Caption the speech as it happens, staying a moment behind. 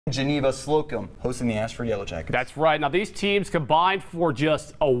Geneva, Slocomb hosting the Ashford Yellow Jackets. That's right. Now these teams combined for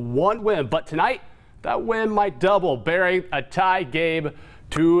just a one win, but tonight that win might double, bearing a tie game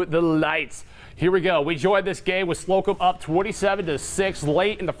to the Lights. Here we go. We joined this game with Slocomb up 27-6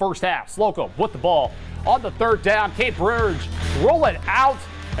 late in the first half. Slocomb with the ball on the third down. Kate Burge rolling out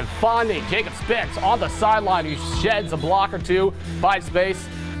and finding Jacob Spence on the sideline, who sheds a block or two, finds space,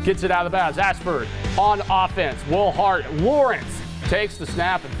 gets it out of the bounds. Ashford on offense. Will Hart Lawrence takes the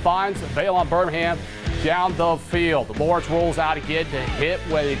snap and finds Valon Birmingham down the field. Lawrence rolls out again to hit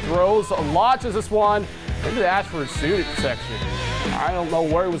when he throws, launches this one into the Ashford student section. I don't know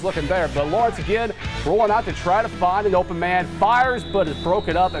where he was looking there, but Lawrence again rolling out to try to find an open man, fires but is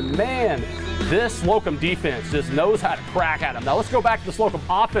broken up, and man, this Slocomb defense just knows how to crack at him. Now let's go back to the Slocomb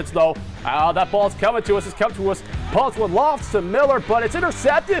offense though. That ball's coming to us, Punts one lofts to Miller, but it's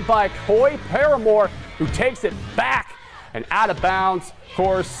intercepted by Coy Paramore, who takes it back and out of bounds. Of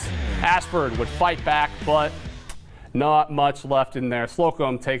course, Ashford would fight back, but not much left in there.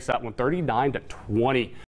 Slocomb takes that one 39-20.